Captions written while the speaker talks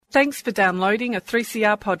Thanks for downloading a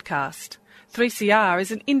 3CR podcast. 3CR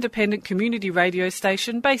is an independent community radio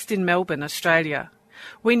station based in Melbourne, Australia.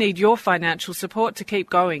 We need your financial support to keep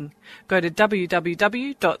going. Go to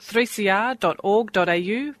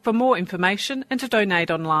www.3cr.org.au for more information and to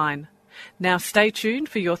donate online. Now stay tuned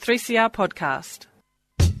for your 3CR podcast.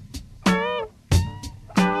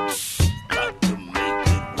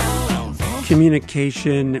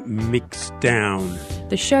 Communication Mixdown.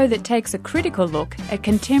 The show that takes a critical look at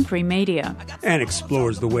contemporary media And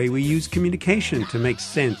explores the way we use communication to make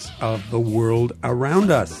sense of the world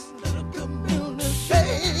around us.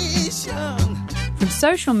 from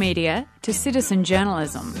social media to citizen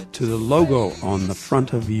journalism. To the logo on the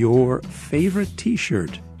front of your favourite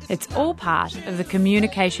T-shirt. It's all part of the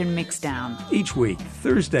Communication Mixdown. Each week,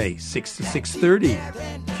 Thursday, 6 to 6:30.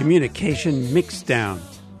 Communication Mixdown.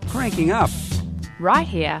 Cranking up. Right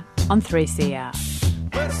here on 3CR.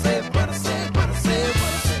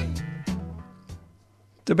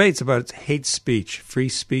 Debates about hate speech, free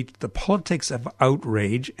speech, the politics of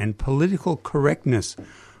outrage and political correctness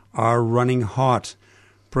are running hot.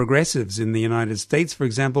 Progressives in the United States, for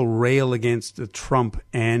example, rail against Trump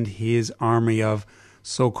and his army of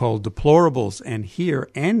so-called deplorables. And here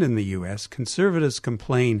and in the U.S., conservatives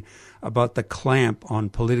complain about the clamp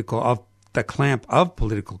of political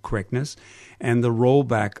correctness and the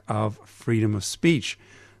rollback of freedom of speech.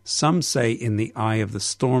 Some say in the eye of the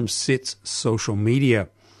storm sits social media.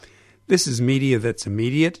 This is media that's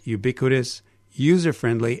immediate, ubiquitous,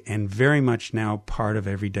 user-friendly, and very much now part of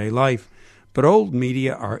everyday life. But old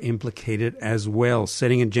media are implicated as well,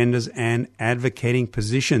 setting agendas and advocating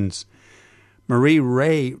positions. Marie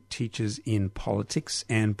Ray teaches in politics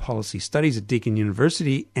and policy studies at Deakin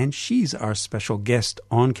University, and she's our special guest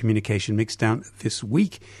on Communication Mixdown this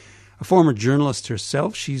week. A former journalist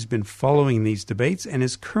herself, she's been following these debates and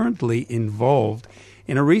is currently involved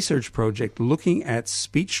in a research project looking at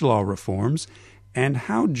speech law reforms and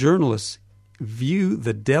how journalists view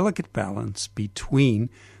the delicate balance between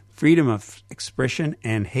freedom of expression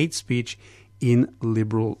and hate speech in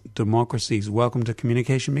liberal democracies. Welcome to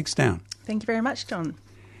Communication Mixdown. Thank you very much, John.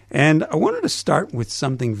 And I wanted to start with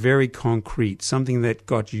something very concrete, something that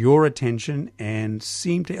got your attention and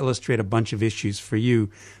seemed to illustrate a bunch of issues for you,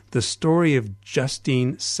 the story of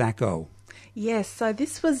Justine Sacco. Yes, so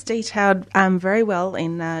this was detailed very well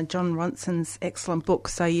in John Ronson's excellent book,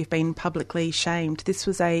 So You've Been Publicly Shamed. This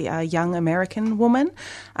was a young American woman.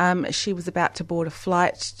 She was about to board a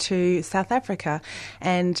flight to South Africa,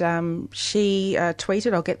 and she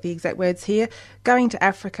tweeted, I'll get the exact words here, "Going to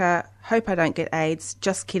Africa, hope I don't get AIDS,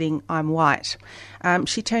 just kidding, I'm white."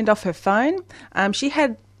 She turned off her phone. She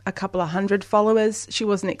had a couple of hundred followers. She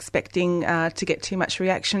wasn't expecting to get too much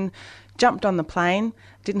reaction. Jumped on the plane,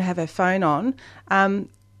 didn't have her phone on,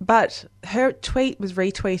 but her tweet was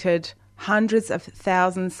retweeted hundreds of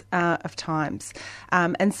thousands of times.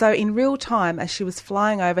 And so in real time, as she was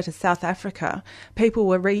flying over to South Africa, people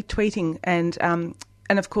were retweeting and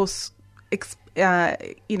of course,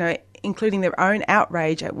 including their own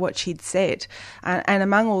outrage at what she'd said. And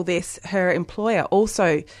among all this, her employer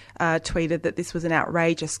also tweeted that this was an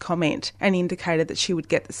outrageous comment and indicated that she would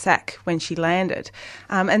get the sack when she landed.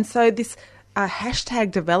 And so this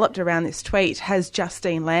hashtag developed around this tweet, "Has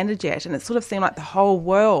Justine landed yet?" And it sort of seemed like the whole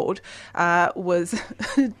world was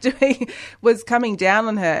coming down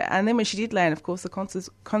on her. And then when she did land, of course, the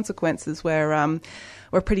consequences were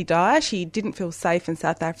pretty dire. She didn't feel safe in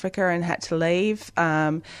South Africa and had to leave.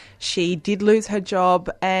 She did lose her job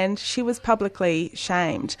and she was publicly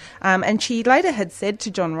shamed. And she later had said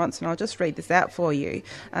to John Ronson, I'll just read this out for you,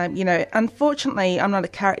 "Unfortunately, I'm not a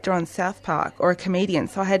character on South Park or a comedian,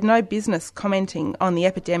 so I had no business commenting on the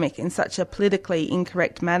epidemic in such a politically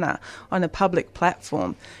incorrect manner on a public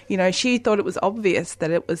platform." She thought it was obvious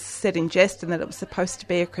that it was said in jest and that it was supposed to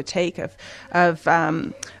be a critique of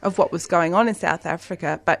what was going on in South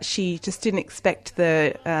Africa, but she just didn't expect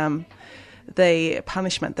the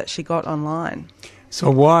punishment that she got online. So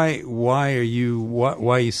why are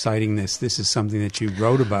you citing this? This is something that you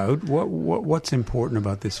wrote about. What's important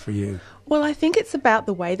about this for you? Well, I think it's about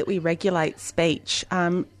the way that we regulate speech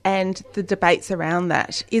and the debates around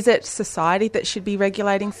that. Is it society that should be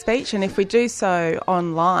regulating speech? And if we do so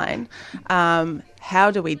online,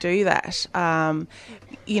 how do we do that? And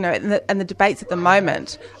the debates at the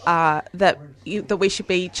moment are that we should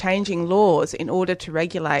be changing laws in order to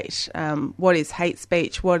regulate what is hate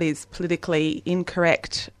speech, what is politically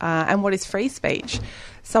incorrect, and what is free speech.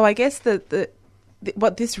 So I guess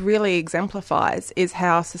what this really exemplifies is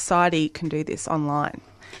how society can do this online.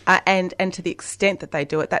 And to the extent that they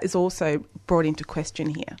do it, that is also brought into question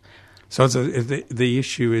here. So the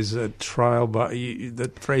issue is a trial by,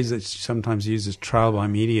 the phrase that's sometimes used is trial by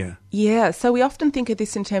media. Yeah, so we often think of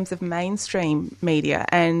this in terms of mainstream media,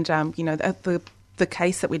 and the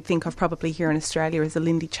case that we'd think of probably here in Australia is the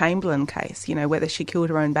Lindy Chamberlain case, whether she killed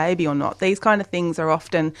her own baby or not. These kind of things are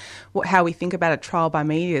often how we think about a trial by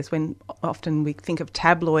media, is when often we think of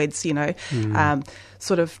tabloids,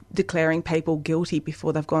 sort of declaring people guilty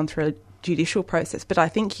before they've gone through a judicial process. But I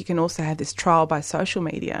think you can also have this trial by social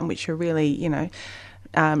media, in which you're really,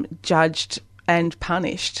 judged and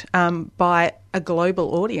punished by a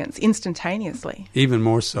global audience instantaneously. Even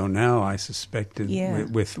more so now, I suspected,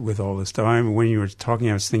 with all this stuff. I remember when you were talking,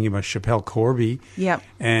 I was thinking about Schapelle Corby,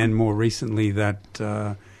 and more recently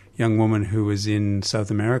that young woman who was in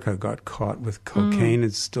South America got caught with cocaine.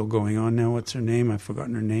 It's still going on now. What's her name? I've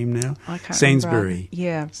forgotten her name now. I can't Sainsbury.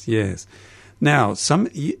 remember. Yes. Now,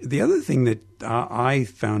 the other thing that I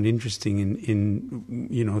found interesting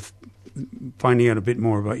in finding out a bit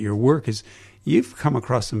more about your work is you've come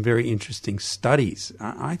across some very interesting studies.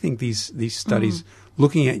 I think these studies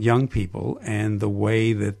looking at young people and the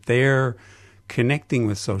way that they're connecting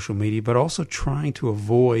with social media, but also trying to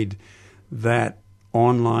avoid that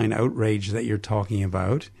online outrage that you're talking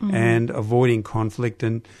about, and avoiding conflict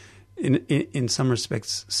and in some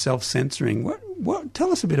respects self-censoring. What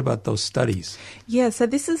tell us a bit about those studies? Yeah, so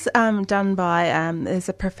this is done by there's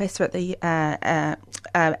a professor at the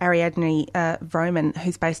Ariadne Vroman,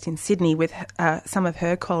 who's based in Sydney, with some of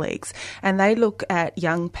her colleagues, and they look at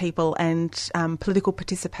young people and political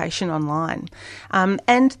participation online.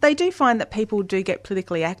 And they do find that people do get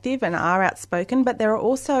politically active and are outspoken, but there are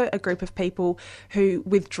also a group of people who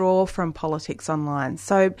withdraw from politics online.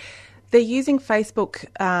 So they're using Facebook,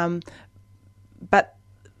 but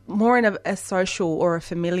more in a social or a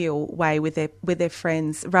familial way with their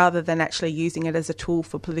friends, rather than actually using it as a tool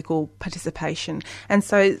for political participation. And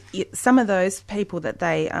so some of those people that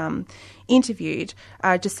they interviewed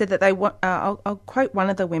just said that they want. I'll quote one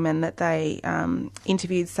of the women that they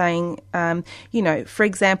interviewed, saying, for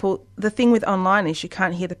example, the thing with online is you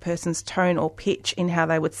can't hear the person's tone or pitch in how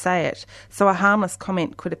they would say it. So a harmless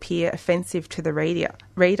comment could appear offensive to the reader.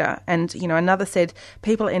 And, another said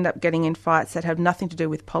people end up getting in fights that have nothing to do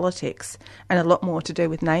with politics and a lot more to do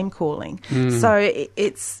with name calling. So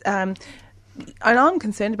it's... and I'm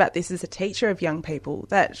concerned about this as a teacher of young people,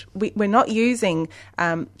 that we're not using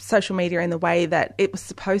social media in the way that it was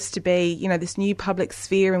supposed to be, this new public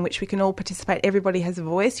sphere in which we can all participate. Everybody has a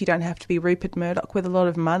voice. You don't have to be Rupert Murdoch with a lot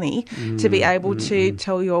of money to be able to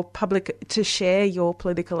tell your public, to share your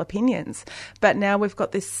political opinions. But now we've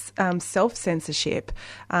got this self-censorship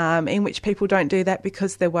in which people don't do that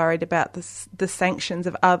because they're worried about the sanctions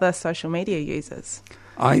of other social media users.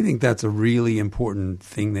 I think that's a really important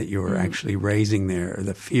thing that you're actually raising there,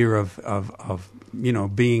 the fear of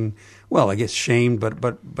being, well, I guess shamed,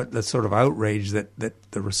 but the sort of outrage that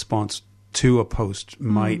the response to a post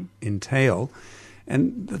might entail.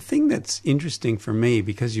 And the thing that's interesting for me,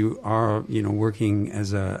 because you are, working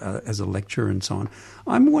as a lecturer and so on,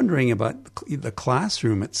 I'm wondering about the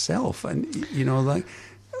classroom itself, and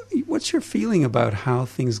what's your feeling about how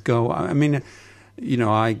things go? I mean,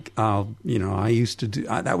 I used to do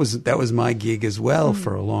that was my gig as well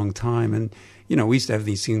for a long time, and we used to have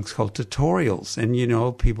these things called tutorials, and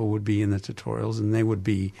people would be in the tutorials, and they would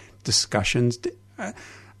be discussions.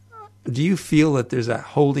 Do you feel that there's a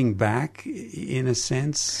holding back in a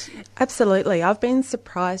sense? Absolutely. I've been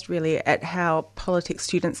surprised really at how politics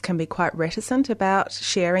students can be quite reticent about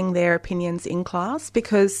sharing their opinions in class,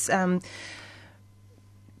 because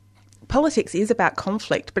politics is about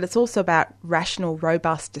conflict, but it's also about rational,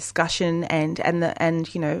 robust discussion and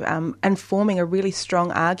forming a really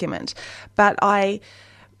strong argument. But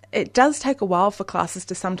it does take a while for classes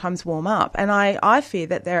to sometimes warm up, and I fear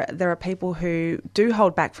that there are people who do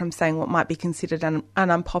hold back from saying what might be considered an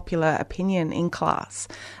unpopular opinion in class,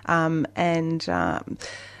 and I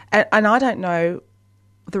don't know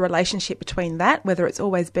the relationship between that, whether it's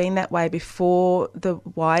always been that way before the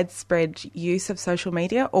widespread use of social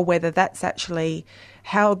media, or whether that's actually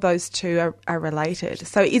how those two are related.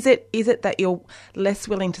 So is it that you're less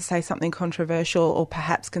willing to say something controversial or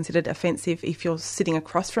perhaps considered offensive if you're sitting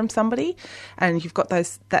across from somebody and you've got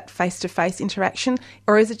that face-to-face interaction,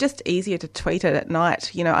 or is it just easier to tweet it at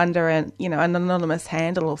night, under an anonymous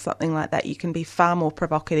handle or something like that? You can be far more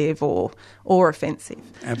provocative or offensive.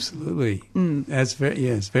 Absolutely. That's very,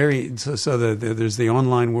 yes, very. So there's the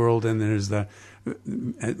online world, and there's the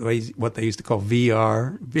what they used to call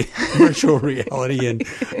VR, virtual reality,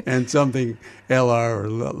 and something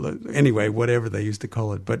LR or anyway, whatever they used to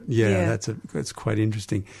call it. But that's quite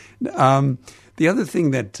interesting. The other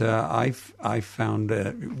thing that I found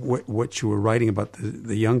what you were writing about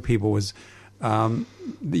the young people was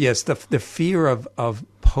the fear of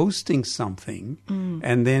posting something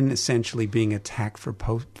and then essentially being attacked for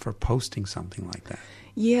posting something like that.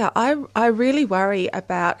 Yeah, I really worry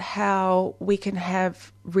about how we can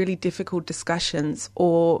have really difficult discussions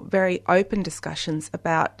or very open discussions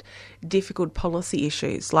about difficult policy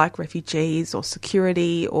issues like refugees or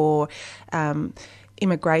security or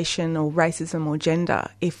immigration or racism or gender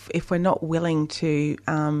if we're not willing to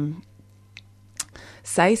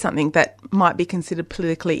say something that might be considered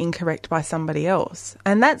politically incorrect by somebody else.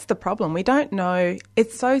 And that's the problem. We don't know.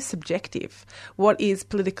 It's so subjective. What is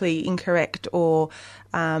politically incorrect or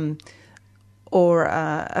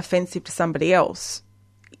offensive to somebody else,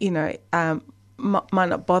 might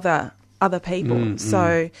not bother other people.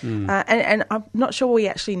 And I'm not sure we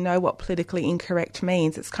actually know what politically incorrect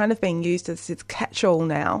means. It's kind of being used as its catch-all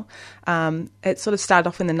now. It sort of started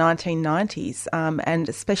off in the 1990s, and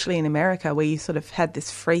especially in America, where you sort of had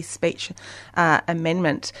this free speech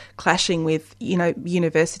amendment clashing with,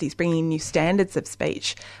 universities bringing new standards of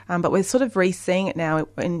speech. But we're sort of re-seeing it now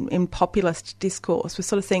in populist discourse. We're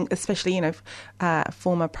sort of seeing, especially,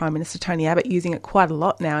 former Prime Minister Tony Abbott using it quite a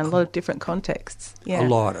lot now in a lot of different contexts. Yeah. A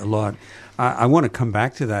lot. I want to come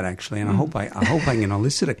back to that actually, and I hope I can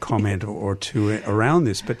elicit a comment or two around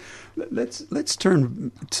this. But let's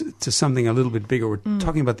turn to something a little bit bigger. We're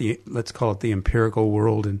talking about let's call it the empirical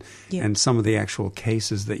world and some of the actual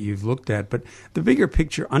cases that you've looked at. But the bigger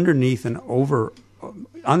picture underneath and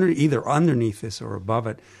either underneath this or above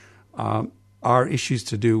it are issues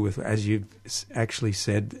to do with, as you've actually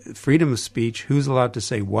said, freedom of speech. Who's allowed to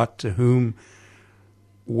say what to whom,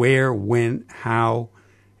 where, when, how.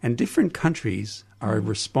 And different countries are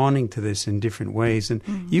responding to this in different ways. And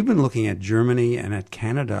you've been looking at Germany and at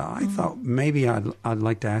Canada. I thought maybe I'd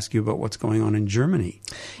like to ask you about what's going on in Germany.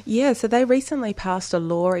 Yeah, so they recently passed a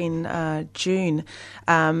law in June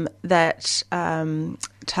that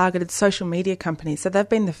targeted social media companies. So they've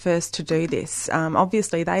been the first to do this.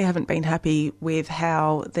 Obviously, they haven't been happy with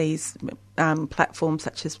how these platforms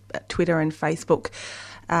such as Twitter and Facebook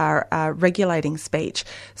are regulating speech.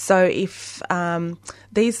 So if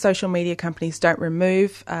these social media companies don't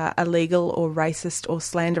remove illegal or racist or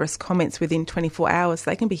slanderous comments within 24 hours,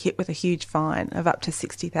 they can be hit with a huge fine of up to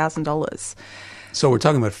 $60,000. So we're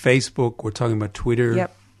talking about Facebook, we're talking about Twitter.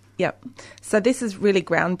 Yep. So this is really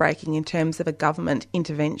groundbreaking in terms of a government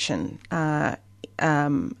intervention about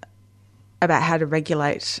how to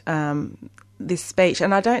regulate this speech.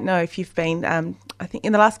 And I don't know if you've been, I think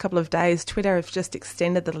in the last couple of days, Twitter have just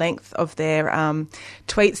extended the length of their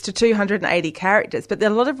tweets to 280 characters. But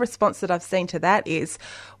a lot of response that I've seen to that is,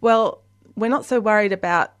 well, we're not so worried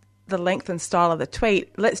about the length and style of the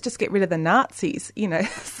tweet. Let's just get rid of the Nazis,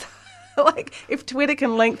 Like if Twitter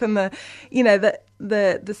can lengthen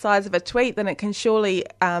the size of a tweet, then it can surely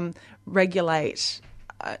regulate.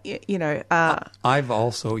 I've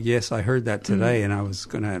also, yes, I heard that today, and I was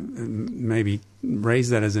going to maybe raise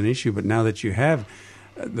that as an issue. But now that you have,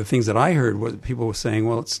 the things that I heard was people were saying,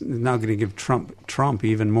 well, it's now going to give Trump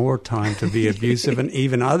even more time to be abusive, and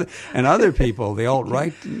even other people, the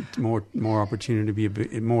alt-right, more opportunity to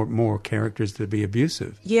be more characters to be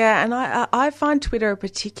abusive. Yeah, and I find Twitter a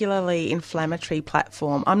particularly inflammatory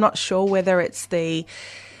platform. I'm not sure whether it's it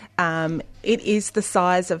is the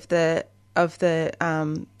size of the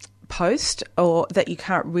post, or that you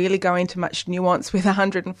can't really go into much nuance with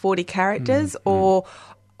 140 characters, or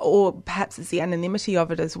perhaps it's the anonymity of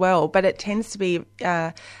it as well. But it tends to be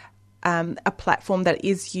a platform that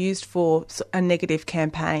is used for a negative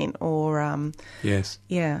campaign, or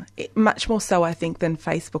much more so, I think, than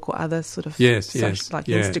Facebook or other sort of Instagram.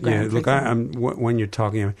 Yeah. Look, when you're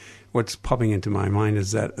talking, what's popping into my mind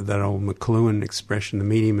is that old McLuhan expression: "The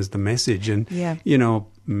medium is the message." And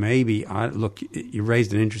maybe you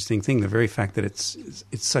raised an interesting thing. The very fact that it's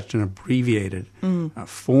such an abbreviated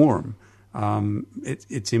form,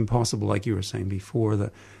 it's impossible, like you were saying before,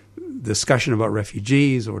 the discussion about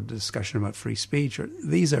refugees or discussion about free speech.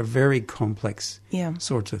 These are very complex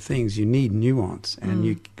sorts of things. You need nuance, and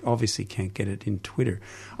you obviously can't get it in Twitter.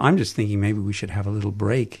 I'm just thinking maybe we should have a little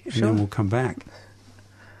break, and then we'll come back.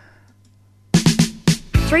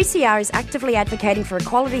 3CR is actively advocating for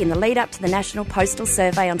equality in the lead-up to the National Postal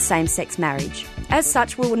Survey on same-sex marriage. As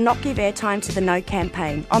such, we will not give airtime to the No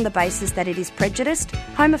campaign on the basis that it is prejudiced,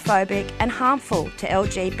 homophobic and harmful to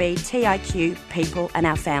LGBTIQ people and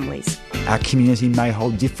our families. Our community may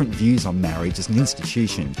hold different views on marriage as an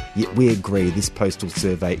institution, yet we agree this postal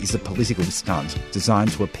survey is a political stunt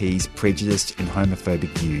designed to appease prejudiced and homophobic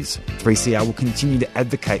views. 3CR will continue to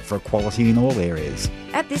advocate for equality in all areas.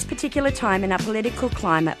 At this particular time in our political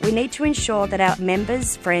climate, we need to ensure that our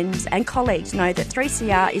members, friends and colleagues know that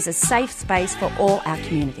 3CR is a safe space for all our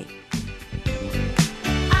community.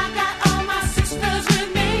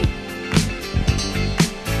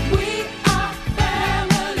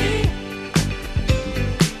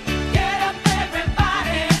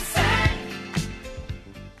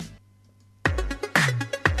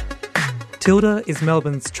 Tilda is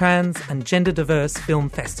Melbourne's trans and gender diverse film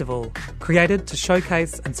festival, created to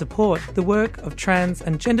showcase and support the work of trans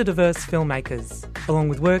and gender diverse filmmakers, along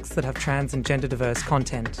with works that have trans and gender diverse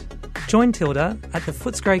content. Join Tilda at the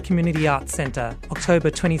Footscray Community Arts Centre, October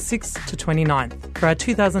 26th to 29th, for our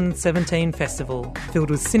 2017 festival, filled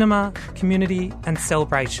with cinema, community and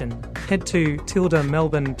celebration. Head to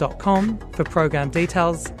tildamelbourne.com for program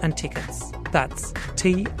details and tickets. That's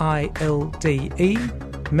TILDE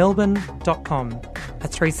melbourne.com, a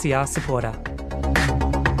 3CR supporter.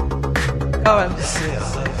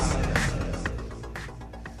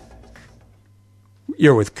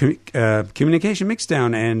 You're with Communication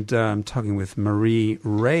Mixdown, and I'm talking with Marie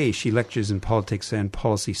Ray. She lectures in politics and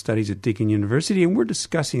policy studies at Deakin University, and we're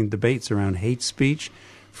discussing debates around hate speech,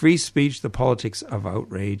 free speech, the politics of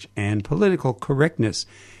outrage, and political correctness,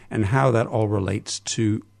 and how that all relates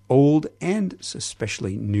to old and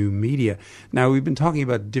especially new media. Now, we've been talking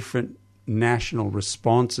about different national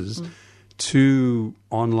responses to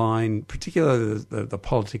online, particularly the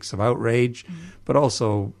politics of outrage, but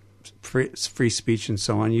also free speech and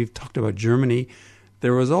so on. You've talked about Germany.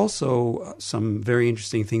 There was also some very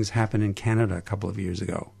interesting things happen in Canada a couple of years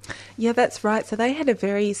ago. Yeah, that's right. So they had a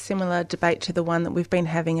very similar debate to the one that we've been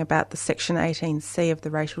having about the Section 18C of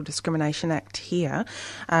the Racial Discrimination Act here,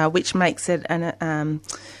 which makes it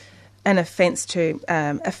an offence to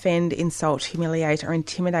offend, insult, humiliate or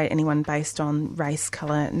intimidate anyone based on race,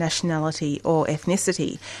 colour, nationality or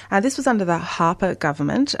ethnicity. This was under the Harper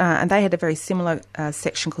government, and they had a very similar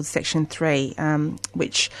section called Section 3,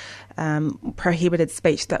 which prohibited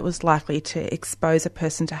speech that was likely to expose a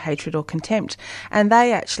person to hatred or contempt. And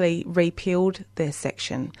they actually repealed their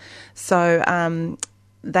section. So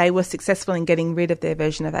they were successful in getting rid of their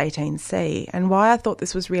version of 18C. And why I thought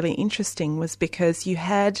this was really interesting was because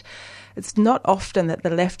it's not often that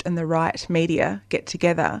the left and the right media get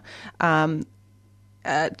together to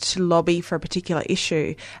lobby for a particular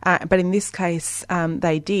issue. But in this case,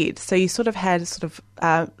 they did. So you sort of had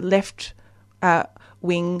left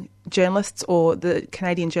wing journalists, or the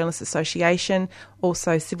Canadian Journalists Association,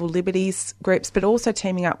 also civil liberties groups, but also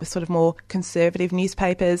teaming up with sort of more conservative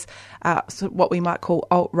newspapers, what we might call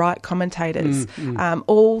alt-right commentators,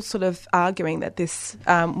 all sort of arguing that this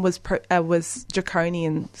was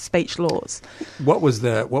draconian speech laws. What was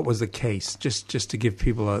the case? Just to give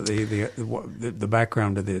people the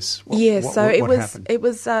background of this. It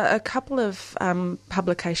was a couple of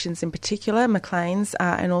publications in particular, Maclean's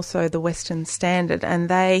and also the Western Standard, and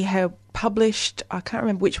they have published, I can't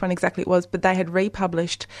remember which one exactly it was, but they had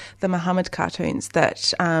republished the Muhammad cartoons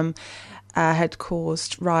that had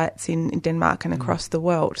caused riots in Denmark and across the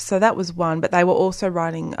world. So that was one, but they were also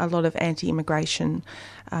writing a lot of anti-immigration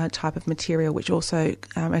type of material, which also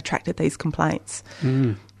attracted these complaints.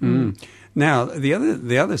 Now, the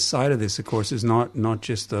other side of this, of course, is not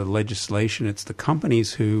just the legislation; it's the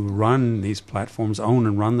companies who run these platforms, own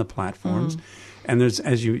and run the platforms. And there's,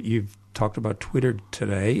 as you've talked about Twitter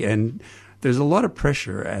today, and there's a lot of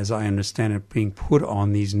pressure, as I understand it, being put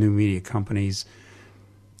on these new media companies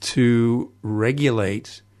to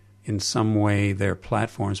regulate in some way their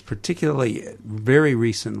platforms, particularly very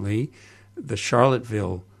recently, the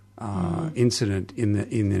Charlottesville incident in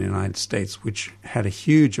the United States, which had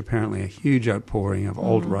apparently a huge outpouring of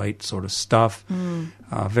alt-right sort of stuff,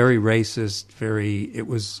 very racist,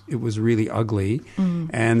 it was really ugly,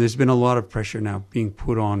 and there's been a lot of pressure now being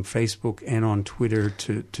put on Facebook and on Twitter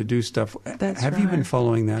to do stuff. Have you been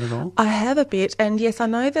following that at all? I have a bit, and yes, I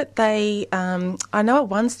know that they. I know at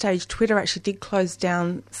one stage Twitter actually did close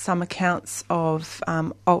down some accounts of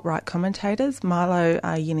alt-right commentators. Milo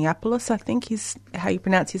Yiannopoulos, I think is how you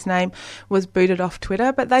pronounce his name, was booted off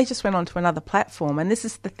Twitter, but they just went on to another platform. And this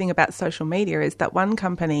is the thing about social media, is that one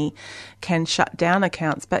company can shut down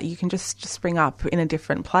accounts, but you can just spring up in a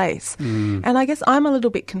different place. And I guess I'm a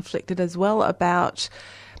little bit conflicted as well about,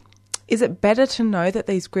 is it better to know that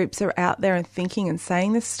these groups are out there and thinking and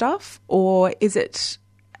saying this stuff, or is it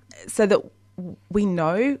so that we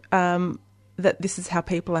know that this is how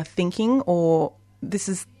people are thinking, or this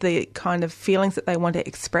is the kind of feelings that they want to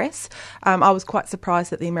express. I was quite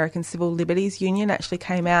surprised that the American Civil Liberties Union actually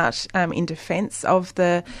came out in defence of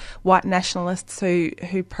the white nationalists who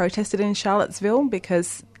protested in Charlottesville,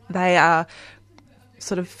 because they are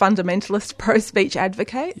sort of fundamentalist pro-speech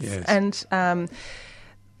advocates. Yes. And I'm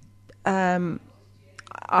at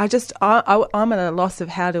a loss of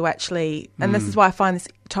how to actually, and this is why I find this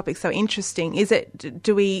topic so interesting,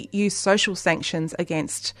 do we use social sanctions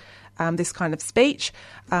against this kind of speech,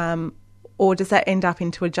 or does that end up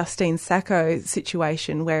into a Justine Sacco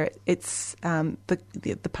situation where it's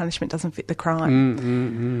the punishment doesn't fit the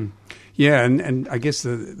crime? Yeah, and I guess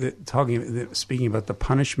speaking about the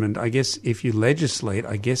punishment, I guess if you legislate,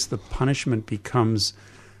 I guess the punishment becomes,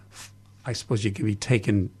 I suppose you could be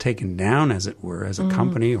taken down, as it were, as a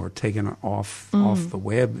company, or taken off the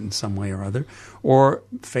web in some way or other, or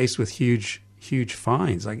faced with huge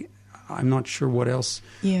fines. I'm not sure what else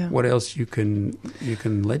you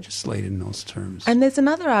can legislate in those terms. And there's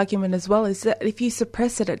another argument as well, is that if you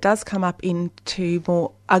suppress it, it does come up into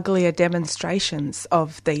more uglier demonstrations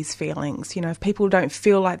of these feelings. You know, if people don't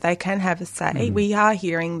feel like they can have a say, we are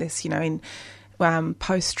hearing this, in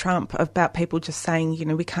post-Trump, about people just saying,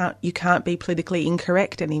 you can't be politically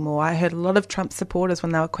incorrect anymore. I heard a lot of Trump supporters,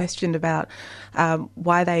 when they were questioned about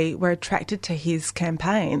why they were attracted to his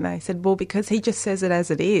campaign, they said, well, because he just says it as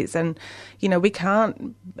it is, and we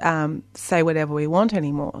can't say whatever we want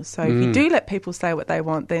anymore. So if you do let people say what they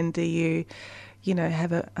want, then do you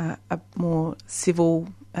have a more civil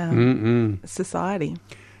society?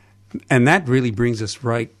 And that really brings us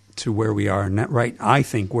right to where we are, I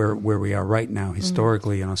think where we are right now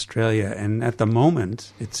historically in Australia. And at the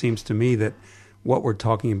moment, it seems to me that what we're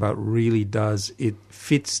talking about really it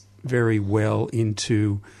fits very well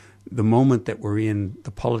into the moment that we're in,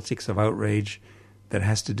 the politics of outrage that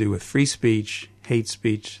has to do with free speech, hate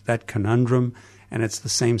speech, that conundrum. And it's the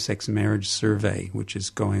same-sex marriage survey, which is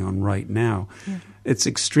going on right now. Yeah. It's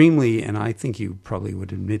extremely, and I think you probably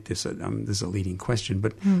would admit this, this is a leading question,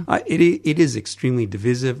 but it is extremely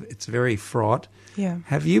divisive. It's very fraught. Yeah.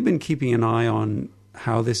 Have you been keeping an eye on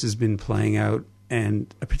how this has been playing out,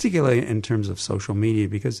 and particularly in terms of social media?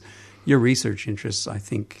 Because your research interests, I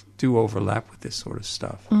think, do overlap with this sort of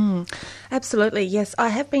stuff. Absolutely, yes. I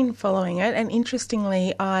have been following it, and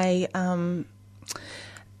interestingly,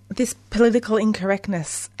 this political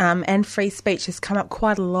incorrectness and free speech has come up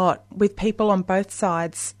quite a lot, with people on both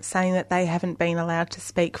sides saying that they haven't been allowed to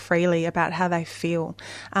speak freely about how they feel.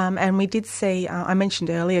 And we did see, I mentioned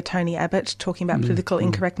earlier, Tony Abbott talking about political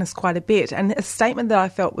incorrectness quite a bit. And a statement that I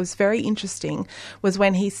felt was very interesting was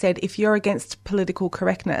when he said, if you're against political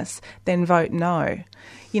correctness, then vote no.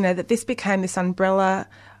 That this became this umbrella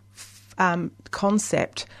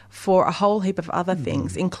concept for a whole heap of other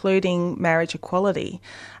things, including marriage equality.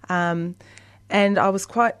 And I was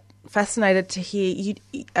quite fascinated to hear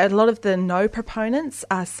a lot of the no proponents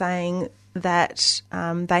are saying that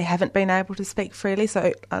they haven't been able to speak freely.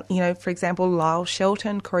 So, for example, Lyle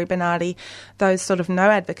Shelton, Cory Bernardi, those sort of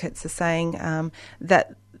no advocates are saying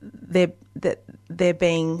that they're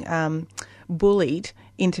being bullied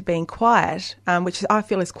into being quiet, which I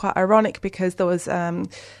feel is quite ironic, because there was a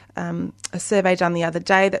survey done the other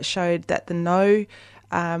day that showed that the no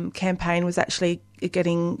campaign was actually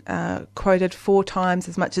getting quoted 4 times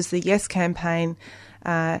as much as the yes campaign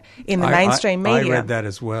in the mainstream media. I read that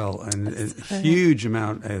as well, and a huge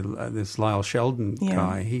amount. This Lyle Sheldon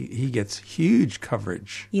guy, he gets huge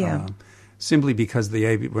coverage. Yeah. Simply because in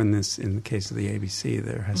the case of the ABC,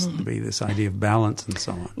 there has to be this idea of balance and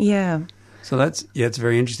so on. Yeah. So it's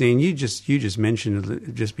very interesting. And you just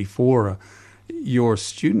mentioned just before. Your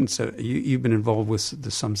students, you've been involved with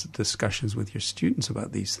some discussions with your students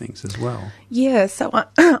about these things as well. Yeah, so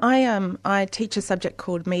I teach a subject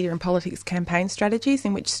called Media and Politics Campaign Strategies,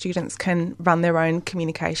 in which students can run their own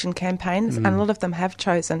communication campaigns, and a lot of them have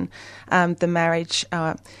chosen the marriage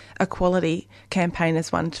equality campaign as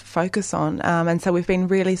one to focus on. And so we've been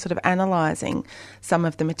really sort of analysing some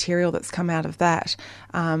of the material that's come out of that.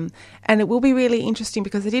 And it will be really interesting,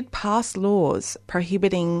 because they did pass laws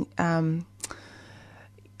prohibiting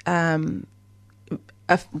for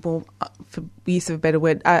use of a better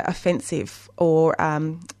word, offensive or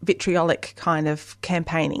vitriolic kind of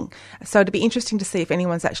campaigning. So it'd be interesting to see if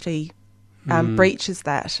anyone's actually breaches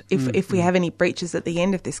that. If we have any breaches at the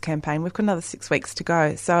end of this campaign, we've got another 6 weeks to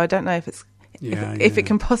go. So I don't know if it's if it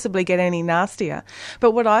can possibly get any nastier.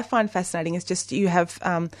 But what I find fascinating is just you have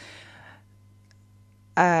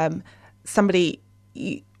somebody.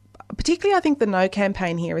 Particularly, I think the No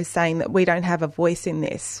campaign here is saying that we don't have a voice in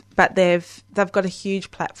this, but they've got a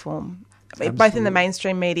huge platform, both in the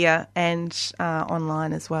mainstream media and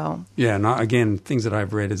online as well. Yeah, and again, things that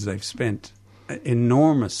I've read is they've spent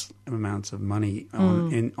enormous amounts of money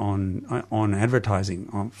on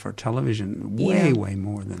advertising for television, way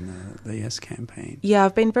more than the Yes campaign. Yeah,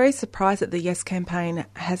 I've been very surprised that the Yes campaign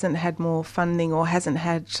hasn't had more funding or hasn't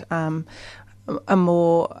had a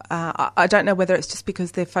more... I don't know whether it's just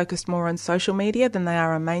because they're focused more on social media than they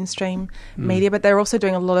are on mainstream media, but they're also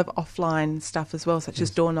doing a lot of offline stuff as well, such as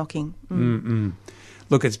door knocking.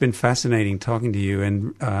 Look, it's been fascinating talking to you,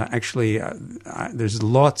 and actually there's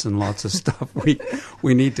lots and lots of stuff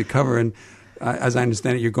we need to cover. And as I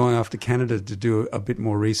understand it, you're going off to Canada to do a bit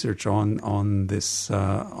more research on this,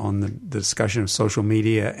 on the discussion of social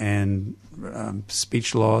media and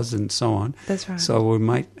speech laws and so on. That's right. So we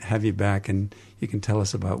might have you back, and you can tell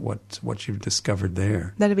us about what you've discovered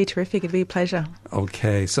there. That'd be terrific. It'd be a pleasure.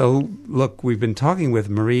 Okay. So, look, we've been talking with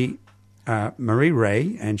Marie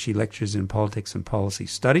Ray, and she lectures in politics and policy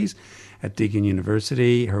studies at Deakin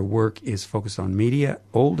University. Her work is focused on media,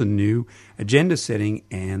 old and new, agenda setting,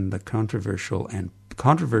 and the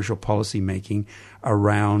controversial policy making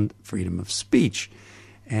around freedom of speech.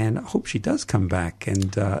 And I hope she does come back.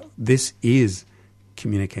 And this is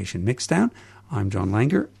Communication Mixdown. I'm John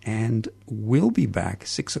Langer, and we'll be back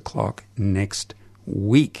 6 o'clock next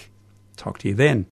week. Talk to you then.